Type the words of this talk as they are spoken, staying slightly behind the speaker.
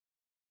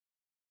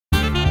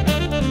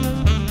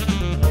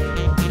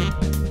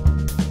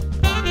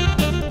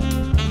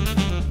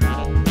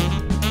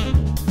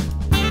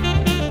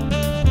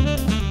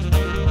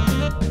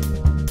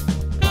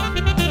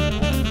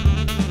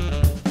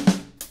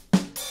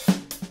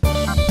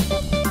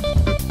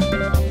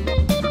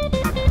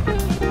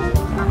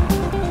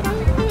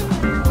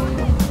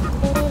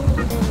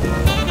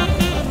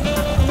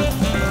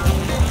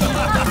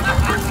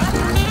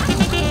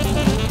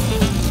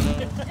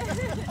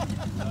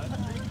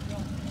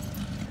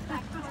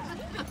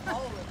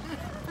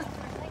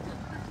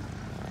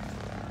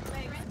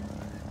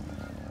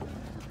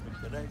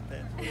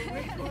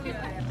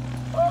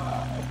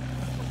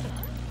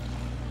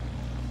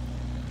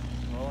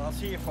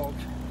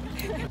folks.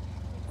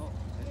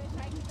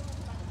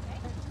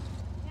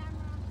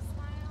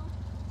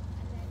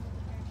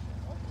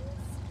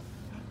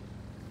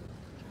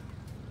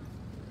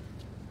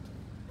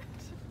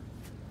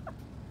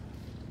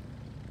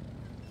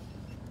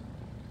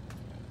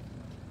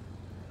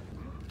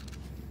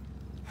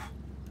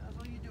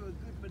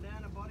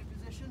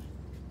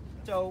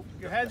 So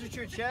your hands at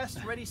your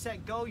chest, ready,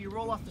 set, go. You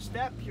roll off the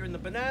step, you're in the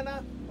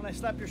banana. When I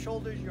slap your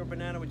shoulders, you're a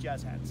banana with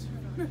jazz hands.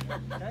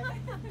 Okay?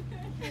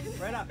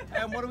 Right up.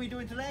 And what are we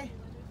doing today?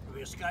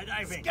 We're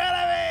skydiving.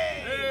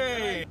 Skydiving!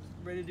 Hey!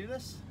 Ready to do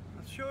this?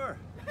 Sure.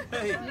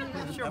 Hey,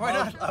 sure, why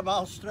not? I'm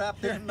all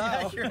strapped in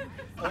now. Yeah, sure.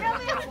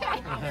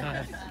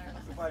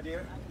 Goodbye,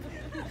 dear.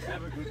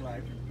 Have a good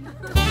life.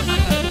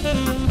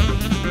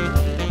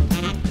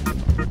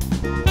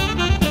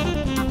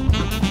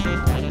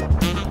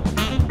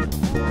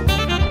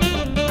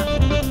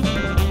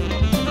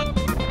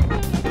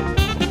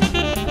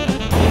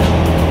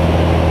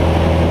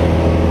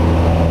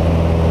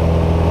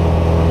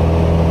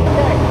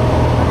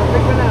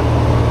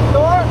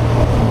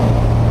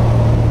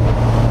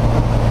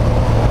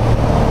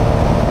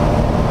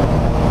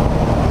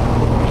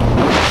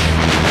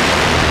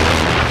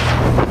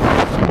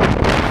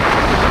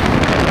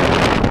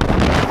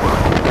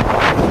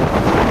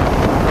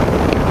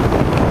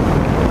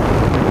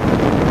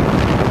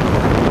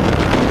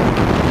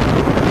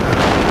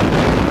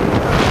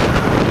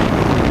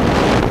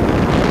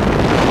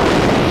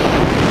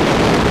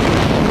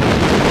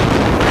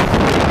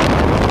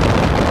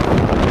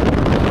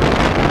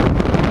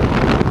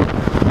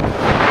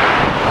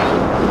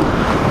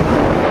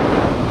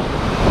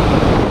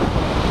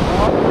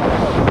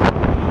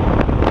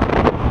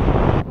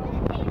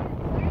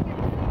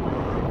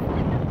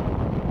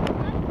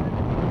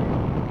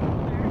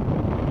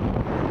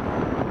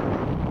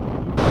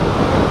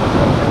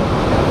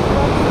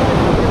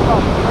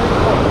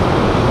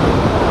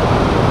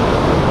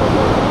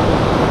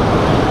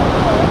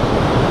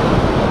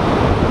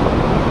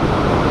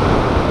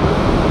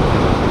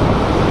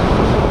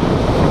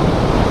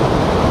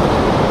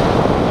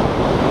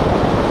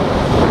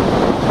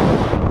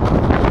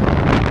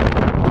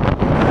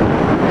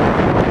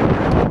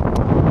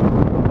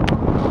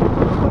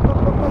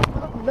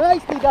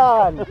 Nicely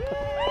done!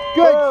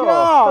 Good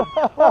job!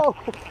 Oh,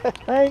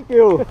 thank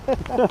you.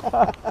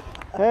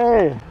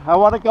 Hey, I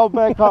want to go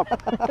back up.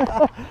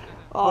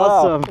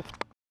 Awesome. Wow.